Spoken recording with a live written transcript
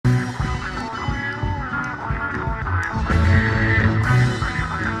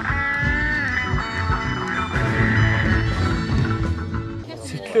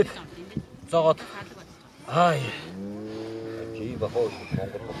ингээд зоогоод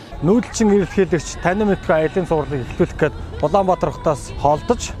Нүүдэлчин эрэлхийлэгч танин мэдгүй аялын сургалтыг эхлүүлэх гээд Улаанбаатар хотоос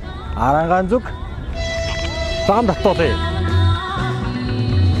холдож Арангаан зүг зам татуулъя.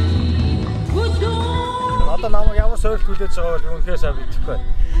 Одоо намайг ямар сойролт хүлээж байгаа бол үнэхээр сайн мэдэхгүй байна.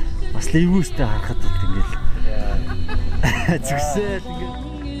 Бас ливүүстэй харахад бол ингээл зүгсээл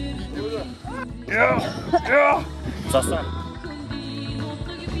ингээл Засаа.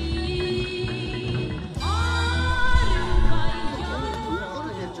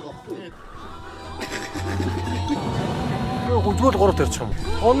 Хөгжмөл 3 төрчих юм.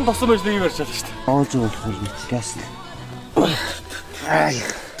 Он тосон байж нэг юм ярьж байгаа шүү дээ. Оож болох юм газ. Ай.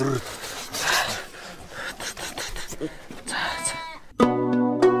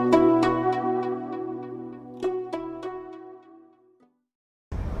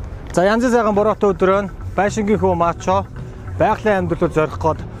 За янзын сайхан бороотой өдрөө байшингийн хүү Мачо байгалийн амьдралыг зорих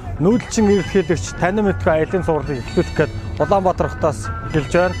гээд нүүдэлчин эрэлхийлэгч танин мэдгүй аялын сургалтыг эхлүүлэх гээд Улаанбаатар хотоос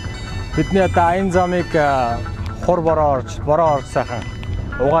эхэлж байна. Бидний одоо аян замыг хур бороо орж сайхан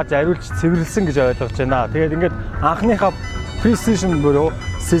угааж ариулж цэвэрлсэн гэж ойлгож байна. Тэгээд ингээд анхныхаа pre-season буюу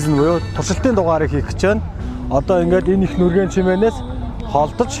туршилтын дугаарыг хийх гэж байна. Одоо ингээд энэ их нүргэн чимээнээс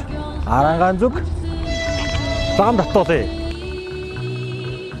холдож Арангаан зүг зам татуулъя.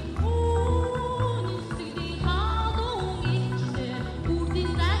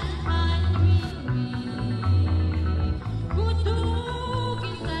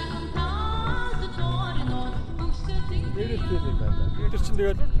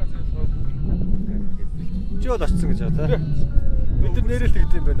 Тэгээд жоод очсон гэж байна та. Бид нар нэрэл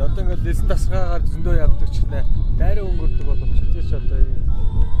тэгдэм юм байна. Одоо ингээд лесэн тасгаагаар зөндөө явдаг ч нэ. Дайраа өнгөрдөг боловч хизээч одоо энэ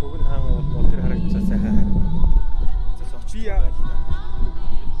богино хаан бол тэр харагдчихсан сайхан. Зэс очи яагаад та.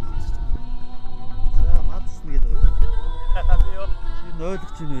 За мадсан гэдэг үү. Би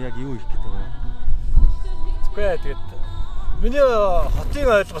ойлгож байна уу яг юу их гэдэг вэ? Тэгвэл тэгээд миний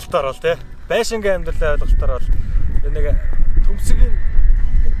хотын ойлголтоор бол тий байшингийн амьдралын ойлголтоор бол нэг төмсгийн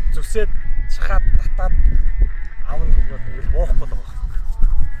зүсээд шахаад татаад аавн бол ингээл боохгүй л байгаа.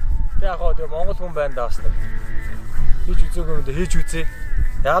 Тэ яг гоо Монгол хүн байна да бас нэг хийж үзээгүй юм дэ хийж үзье.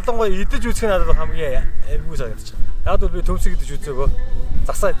 Ялангуяа идэж үзэх нь надад хамгийн эвгүй санагдчих. Яг бол би төмсөг идэж үзээгөө,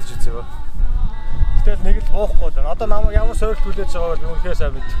 засаа идэж үзээгөө. Гэтэл нэг л боохгүй л байна. Одоо намайг ямар сойролт хүлээж байгаа бол үнэхээр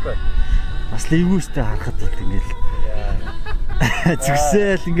сайн мэдэхгүй байна. Бас ливүүстэй харахад бол ингээл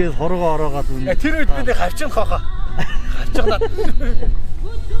зүгсээл ингээл хоргоо ороогоод үнэ. Тэр үед би хавчих хаа.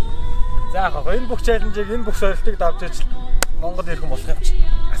 За яг энэ бүх челленжийг энэ бүх сорилтыг давж иж Монгол ирэх болох юм чи.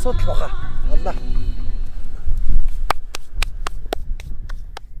 Асуудал баха. Аллаа.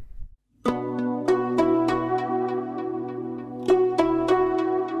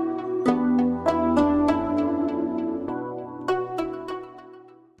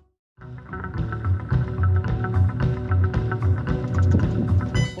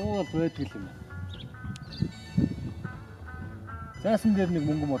 Байдаг юм. Зайсан дээр нэг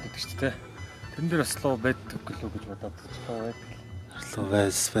мөнгө мод идэх шүү дээ. Тэрэн дээр бас луу байдаг гэлөө гэж бодоод байдаг. Луу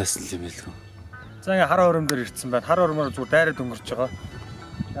байсан юм билүү. За ингээ хар хөрөм дээр ирсэн байна. Хар хөрмөөр зүгээр дайраад өнгөрч байгаа.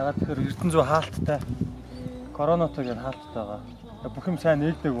 Ягаад тэгэхээр Эрдэнэзүү хаалттай. Коронавитой гэж хаалттай байгаа. Бүх юм сайн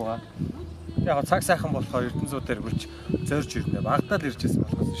нэгдэг байгаа. Яг цаг сайхан болохоор Эрдэнэзүү дээр гүлж зорж ирнэ. Багтаад иржсэн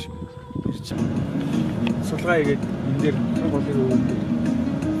болохоос биш. Ирж. Сулгаа игээд энэ дээр голын өвөнд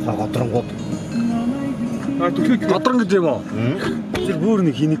Годронгууд. Годрон гэдэг юм уу? Тэр бүр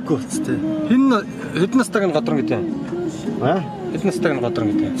нэг хинэггүй болцтой. Хэдэн настайг нь годрон гэдэг юм? Хэдэн настайг нь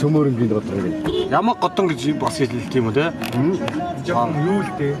годрон гэдэг юм? Цөмөрөнгийн годрон гэдэг. Ямар годрон гэж бас хэлдэг юм уу те? Жохон юу л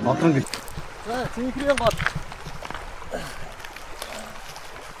дээ? Годрон гэж. За, цэнхрийн гол.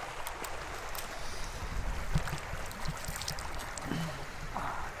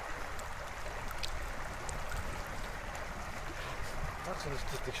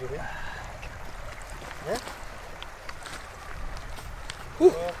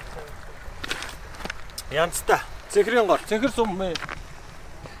 Янцтай. Цэнхрийн гол. Цэнхэр сум мэ.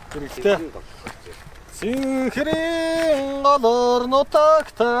 Хэрэгтэй. Цэнхрийн голор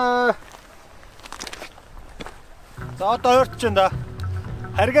нутагтай. За одоо ойртож байна да.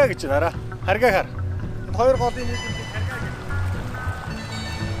 Харгаа гэж байна. Харгаа хар. Хоёр голын нийлүүлэг харгаа гэж.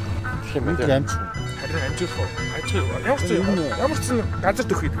 Тэг юм байна. Ямч. Харин амжуулах уу? Ямар ч газар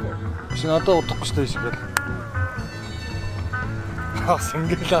төх хийдэг үү? Биш надад удахгүй шүү дээ шиг л. Хас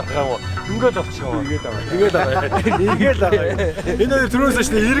ингээл авах юм. Ингээл авчих юм. Игээл аваа. Энэ хоёр түрүүс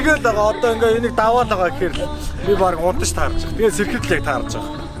шүү дээ. Эргээл байгаа. Одоо ингээ энийг даваал байгаа гэхээр би баг унтаж таарч байгаа. Тэгээ сэрхэд л яг таарч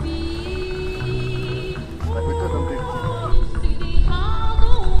байгаа.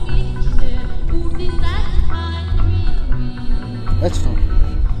 Ачаа.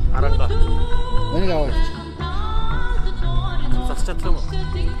 Арангаа. Энийг аваач. Засчаад юм уу?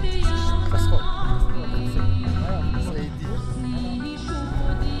 Засгаа.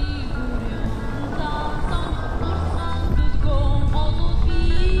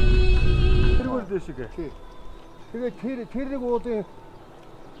 Тэргүүр дэшиг. Тэгээ тэрийг уудын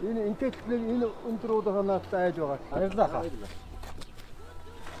энэ интеллектийг энэ өндөр уудаханаас айж байгаа. Баярлалаа.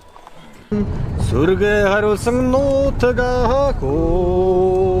 Сүргээ хариулсан нутагаагүй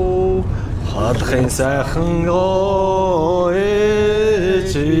халахын сайхан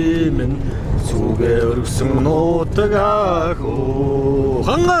ээжимэн сүргээ өргсөн нутагаагүй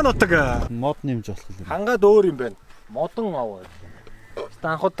хангаа нутаг Мод нэмж болох юм. хангаад өөр юм байна. Модон аваа.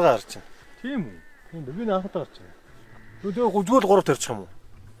 Анхудаа гарч байна. Тийм үү? Тийм би анхудаа гарч байна. Тэгээ гүжгөл 3 тарчих юм уу?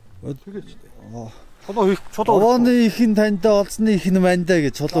 Тэгээд ч дээ. Чулуу Овооны ихэн таньдаа олсны ихэн мандаа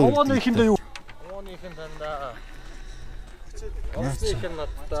гэж чулуу. Овооны ихэндээ юу? Овооны ихэн таньдаа. Олсны ихэн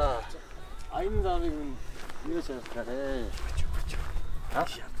надаа. Айн завыг нь юу шаардлаа.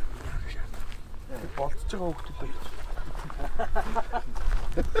 Ааш. Болцож байгаа хүмүүс үү?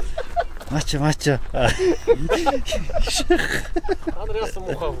 Мачо. Анар яасан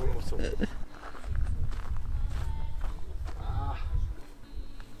муухай хүмүүс үү?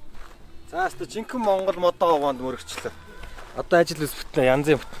 Цаашдаа жинхэнэ Монгол модоо овоонд мөрөгчлөө. Одоо ажил үс бүтлээ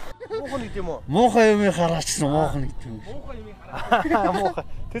янзын бүт. Муухан гэдэг юм уу? Муухай юм хараачсан муухан гэдэг юм. Муухай юм хараа. Муухай.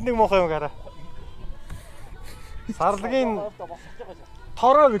 Тэр нэг муухай юм хараа. Сарлагын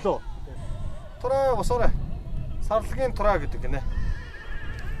тороо гэлөө. Тороо босоорой. Сарлагын тороо гэдэг гинэ.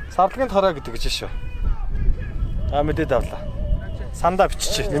 Сарлагын тороо гэдэг гэж шүү. Мэдээд авлаа. Сандаа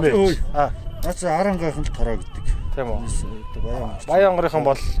биччихэ нэмээ. Наач Арангайхан тороо гэдэг. Тийм үү. Баянгорынхан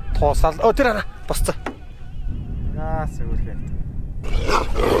бол туусаал. Тэр араа босцоо. Сүгүрхээ.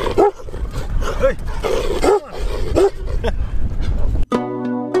 Хей.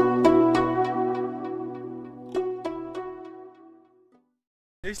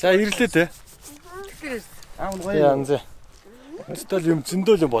 За ирлээ те. Янз. Өстөл юм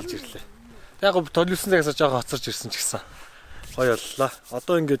зөндөл юм болж ирлээ. Яг толиулсан цагаас жоохон хоцорж ирсэн ч гэсэн гоё боллоо.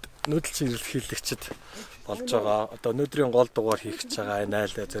 Одоо ингээд нүүдэл чинь илэрхийлэгчд болж байгаа. Одоо өнөөдрийн гол дугаар хийх гэж байгаа энэ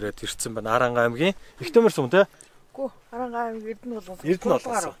айлаа зориод ирсэн байна. Арангаа аймгийн Эхтэмэр сум те? Гүү, Арангаа аймгийн Эрдэнэ болгосон. Эрдэнэ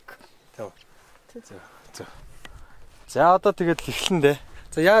болгосон. За одоо тэгээд эхлэн дээ.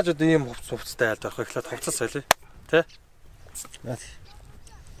 За яаж одоо ийм хувцастай айлд авах вэ? Эхлээд хувцас солиё. Тэ?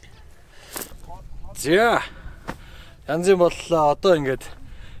 За. Янзын боллоо. Одоо ингээд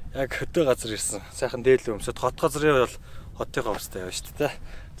яг хөдөө газар ирсэн. Сайхан дээлээ өмсөд хот газрын бол хотынхоо хувцастай явна шүү дээ.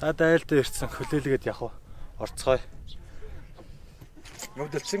 За дайлдаа ирсэн хөлөөлгээд явах уу? Орцгой.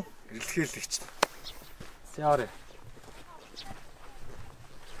 Нүдэлчин илэрхийлэгч. Сяарэ.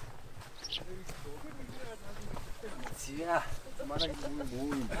 Зя. Манай юм.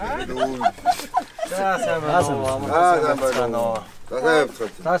 За сайн байна.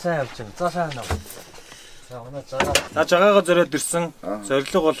 За сайн явчихна. За сайн нөө. За жагаагаа зориод ирсэн.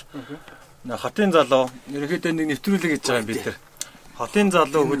 Зорилго бол хотын залуу ерөнхийдөө нэг нэвтрүүлэг хийж байгаа юм бид нар. Хотын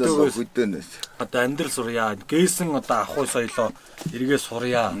залуу хөдөөгөөс одоо амьдрал сурья. Гээсэн одоо ахуй соёлоо эргээ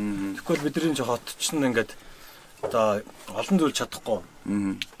сурья. Тэгэхгүй бидний хот чинь ингээд одоо олон зүйл чадахгүй.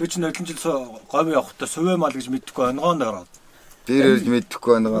 Би ч нодлон жил говь явахдаа сувэ мал гэж мэдхгүй онгоонд ороод. Тэр ирж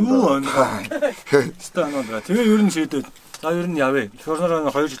мэдхгүй онгоонд. Станаад. Тэгээ ер нь шийдээд за ер нь явъя. Шуурнаар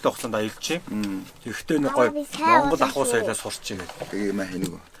 2 жил хугацаанд аялчих. Тэгэхдээ нэг гой Монгол ахуй соёлоо сурч игээд. Тэгээ маа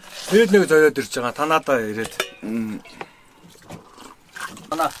хийнэг. Тэгээд нэг зориод ирж байгаа. Танадаа ирээд.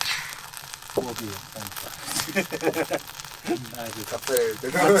 Ана.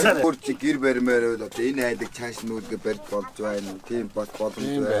 Хурц гэр барьмаар бол одоо энэ айлыг цааш нүүлгээ барьж болж байна. Тийм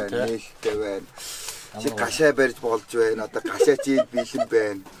боломж байна. Нээлттэй байна. Чи гашаа барьж болж байна. Одоо гашаа чи бэлэн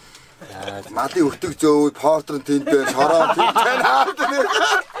байна. Малын өртөг зөөв, портрын тэнд байна, шороо тэнд байна.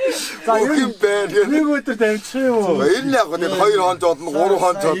 За юм байна. Нэг өдөр дамжчих юм уу? Энэ яг нэг 2 хон жолно, 3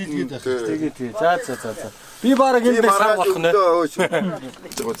 хон жолно. Тэгээ. За. Би бараг энэ сар болох нэ. За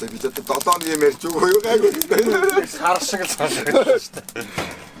би одоо 7 юм ярьж өгөө юу гайгүй. Сар шиг л шүү дээ.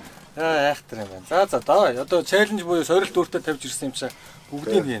 Яахтар юм байна. За одоо челленж буюу сорилт дүүртээ тавьж ирсэн юм шиг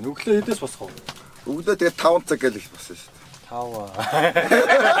бүгдийг хийн. Өглөө хэдээс босох вэ? Өглөө тэгээ 5 цаг гэлэх болсон шүү дээ. 5.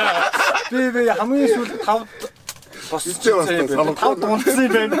 Би хамгийн сүүл 5 босчихсон юм байна. 5 дунсан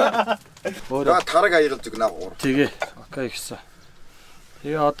юм байна. Өөрөө тараг аягалж өгнө аа. Тэгээ. Окей гэсэн.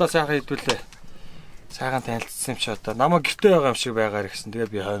 Тэгээ одоо сайхан хэдүүлээ. Сайхан танилцсан юм чи одоо намайг гэртээ байгаа юм шиг байгаар гэсэн. Тэгээ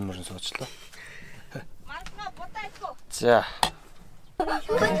би хойморн суучлаа. За.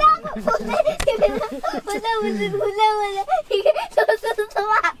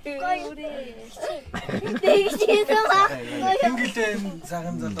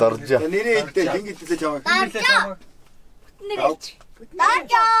 Дорж. Нэрээ хэлдэг хингилтэй чамаа.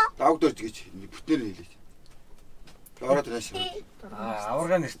 Давг дорж гэж бүтнээр хэлээч. Ороод ирэх.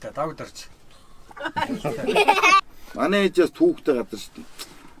 Аварга нэртэй давг дорж. Манай ээжээс түүхтэй гадар шүү дээ.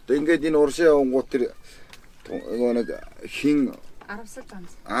 Одоо ингээд энэ уршаа онгууд тэр нэг хин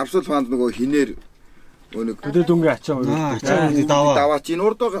Арсал фанд нөгөө хинээр нэг өдөө дүнгийн ачаа ачаа даваач энэ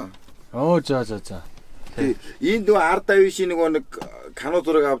урд байгаа. Оо за. Энд нөгөө ард авиши нөгөө нэг кано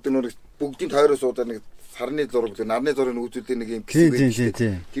зураг авдаг нөгөө бүгдийн тойроо суудаа нэг сарны зураг, нарны зургийг үзүүлдэг нэг юм хэсэг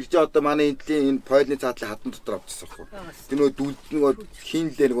байдаг. Тэр чинь одоо манай эндлийн энэ пойлны цаатлын хатан дотор авчихсан байхгүй. Тэр нөгөө дүлд нөгөө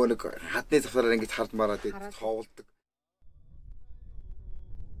хинлээ нөгөө нэг хатны завсараар ингэж хард мараад цоолдог.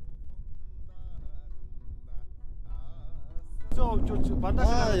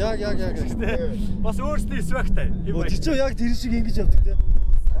 Яг. Бас өөрсдөө эсвэхтэй. Тэр чинь яг тэр шиг ингэж явдаг те.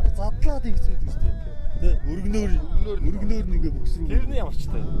 Бараг задлаад ингэж үүдэг шүү дээ. Тэ өргөнөөр нэгэ бөксрүү. Тэрний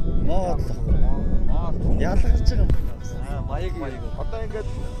ямарчтай. Мод. Ялгаж байгаа юм байна. Маяг. Одоо ингээд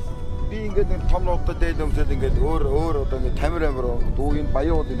би ингээд нэг том нуудад дээл өмсөд ингээд өөр одоо ингээд тамир амир дүүгийн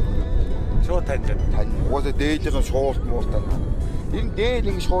баяууд энэ хөрөв. Шууд таньж. Угаасаа дээлийнхэн шуулт мууртаа. Энэ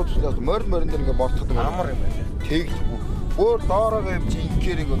дээл ингэ шууд морин дээр ингээд мортохдаг амар юм байна. Тэггүй. Өөр доороо юм чи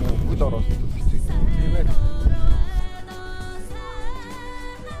ингээр ингээд хөл ороод хэцүү. Тийм ээ.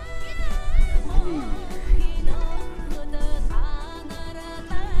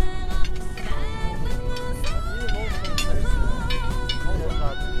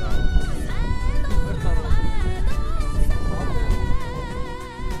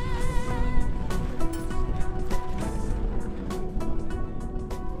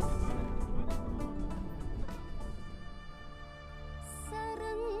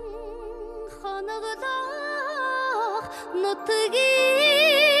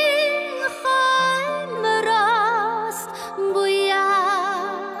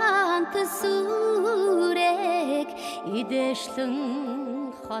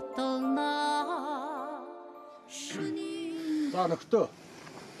 За нөхдөө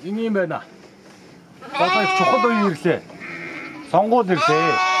энэ юм байна. Одоо их чухал үе ирлээ. Сонгуул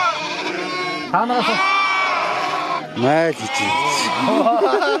ирлээ. Танаас Майл гэж.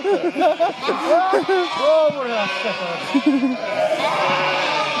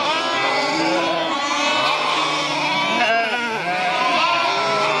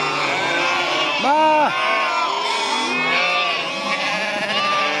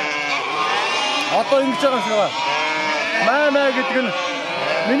 Одоо ингэж байгаа юм шиг байна. Маа гэдэг нь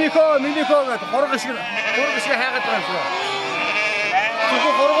минико гэдэг хурга шиг хайгаад байгаа юм шиг байна.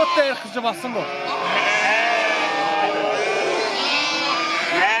 Тэгвэл хургуудтай ярих гэж бассангүй.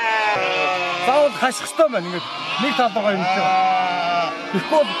 Заавал хаших ёстой байна ингээд нэг талбайгаа юм шиг.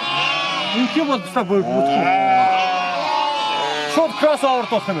 Тэгэхгүй инкий бол бусаа бүрдэх. Шууд кросс овер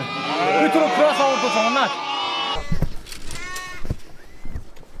дуулах юм байна. Би түрүү кросс овер дуулсан байна.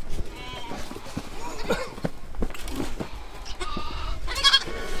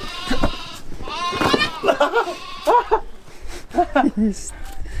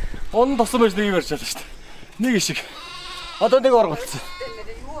 Он тосон байж нэг ярьж байгаа шүү дээ. Нэг ишиг. Одоо нэг орголцсон.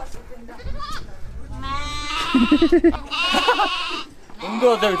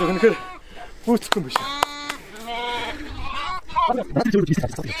 Өндөө одоо гэдэг үнэхээр хүүцэхгүй юм биш.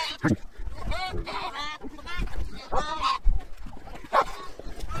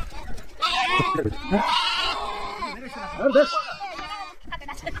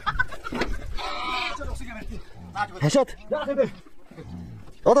 Хашаад.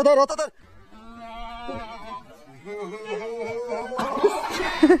 Одоо.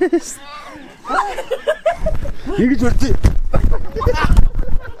 Ингэж үрдээ.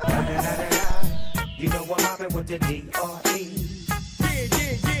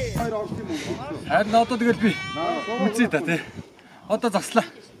 Харин одоо тэгэл би үзье та тий. Одоо заслаа.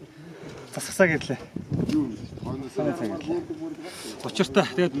 Засгасаа гэрлээ. Учиртай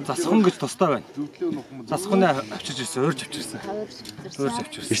тэгээд засхан гэж тустай байна. Засханы авчирч ирсэн, өөрж авчирсан.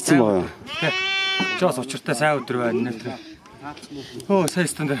 Ирсэн байгаа. Тий. Чаас учиртай сайн өдөр байна нэ. Хөө сайн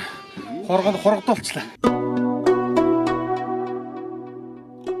стан дээр хургадуулчлаа.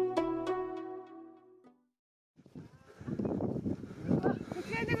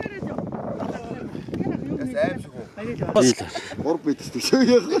 Гур битсдэг шүү.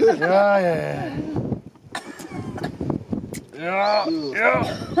 Яа.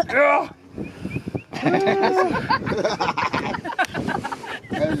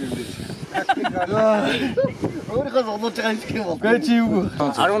 өөрийнхөө олж байгаа юм шиг юм бол. Гээ чи юу?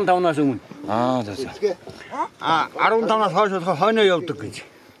 15-наас өмнө. Аа за. 15-наас хойш болох хойноо явдаг гэж.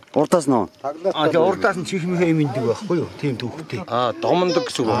 Уртаас нь. Тэгээ уртаас нь чихмээ мэддэг байхгүй юу? Тийм төвхтэй. Домондог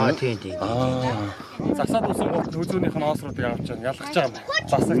гэсэн үг байна. Тийм. Засаад усан гол төзөөнийх нь оосруудыг авч байгаа ялгаж байгаа юм.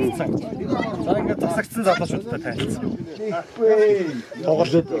 Засагдсан. За ингээд засагдсан залуучуудтай танилцсан.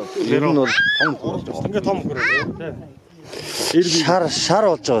 Тоглолт ер нь бол том хөрөж байна. Ингээд том хөрөж тийм. Шар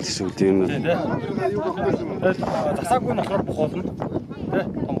болж байгаа гэсэн үг тийм үү? Засаагүй нь болохоор бох болно. Тэ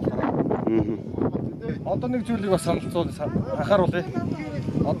том болохоор. Одоо нэг зүйлийг бас анхааруулъя.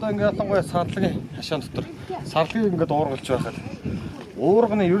 Одоо ингээд ялангуяа сарлагын хашаан дотор сарлагыг ингээд уургалж байхад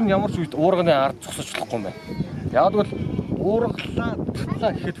уурганы ер нь ямар ч үед уурганы ард зогсож болохгүй юм байна. Яг бол уургалаа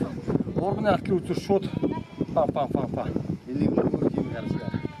татлаа гэхэд уурганы ардлын үзүүр шууд па. Энийг мөр юм харсан.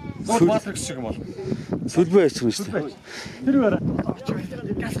 Гол баатрик шиг юм бол. Сүлбээ хийчих юм шүү дээ. Тэр үгээр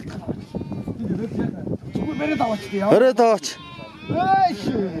газ гах. Зүгээр бэрээд аваач тий. Бэрээд аваач.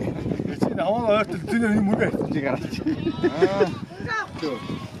 Чи наваа ойртол тэр юм мөргөө хийх гараач.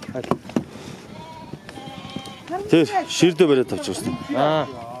 Тэр ширдэ бэрээд авч үзсэн.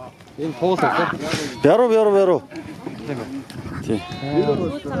 Энэ пуул гэдэг. Бяруу. Тий.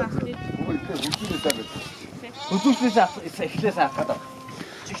 Үзүүлснээс эхлээс авах.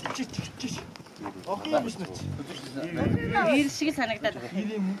 ИШИГ санагдаад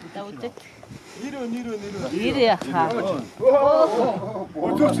байна. Давуудад. Нэр яхаа.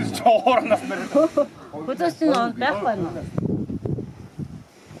 Өдөрч чоорнаас мэрэг. Өдөрч нь байхгүй юм.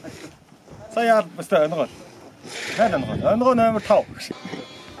 Сая баста онгоо. Онгоо номер 5.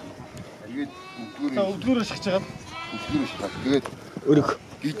 Тэгээд өдгөрөөр шахаж байгаа. Тэгээд Өрөг.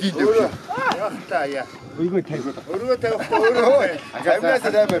 гидий дэв. Өргөө тавь. Өргөө тавихгүй. Амнаас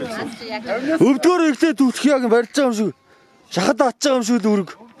таймер. Өвдгөр ихлэ түлх яг барьж байгаа юм шиг. Шахад атж байгаа юм шиг л өрөг.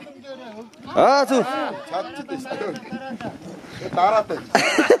 Зү. Чадчихлаа шүү дээ. Дараатай.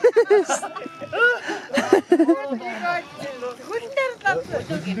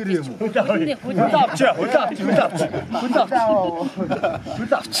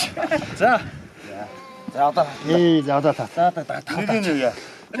 За одоо. За одоо та. Нэрийн юу яа?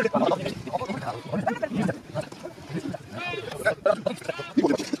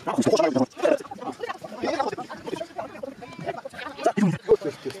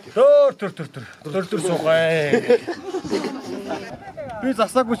 Төр суугай. Би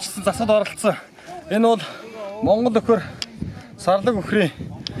засаагүй чсэн засаад оролцсон. Энэ бол Монгол өхөр сарлаг өхрийн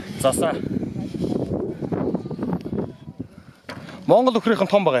засаа. Монгол өхрийнхэн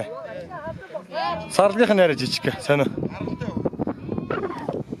том байгаа. Сарлагийнх нь арай жижиг. Сайн уу?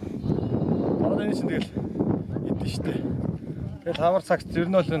 Одоо энэ чинь тэгэл эдэн штэ. Тэгэл хавар цагт ер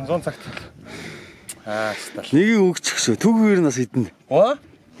нь бол 100 цагт. Стал. Нэгийг өгчих шүү. Түгээр нас эдэн. Оо?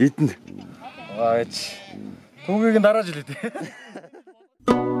 Эдэн. Аач. Түүгийг нь дараа жил ээ.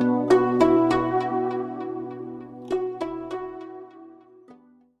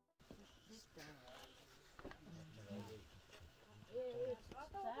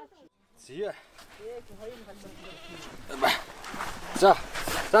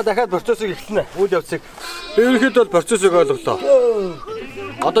 За дахиад процессыг эхэлнэ. Үйл явцыг. Ерөнхийдөө бол процессыг ойлголоо.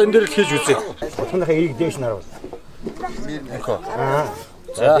 Одоо энэ дээр л хийж үзье. Утгынхаа эрийг дээш нь харуул.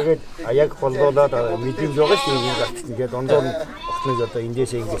 Тэгээд яг боллоод мэдрэмж байгаа шүү дээ гарт. Тэгээд ондоо утгыг одоо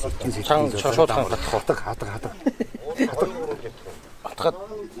эндээс ингээс итгэн сэтгэл шууд хатдаг. Хатгаад.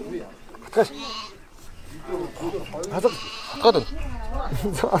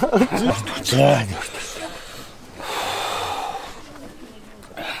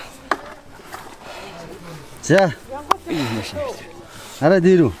 За. Арай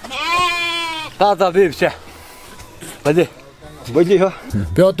дээрүү. За би бишээ. Боли хаа.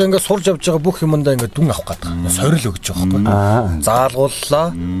 Би одоо ингээд сурж явж байгаа бүх юмдаа ингээд дүн авах гэдэг. Сорил өгч байгаа байхгүй.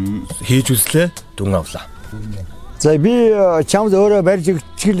 Заалгууллаа, хийж үзлээ, дүн авлаа. За би чамд өөрөө барьж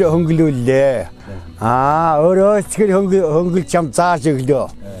өгчгөл хөнгөлүүллээ. Өөрөө чигэл хөнгөл чам зааж өглөө.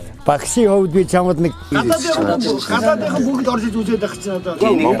 Багшийн хувьд би чамд нэг гадаадынхан бүгд орж иж үзээд байх чинь одоо.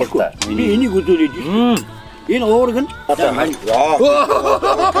 Би энийг үзүүлээд. Энэ уург нь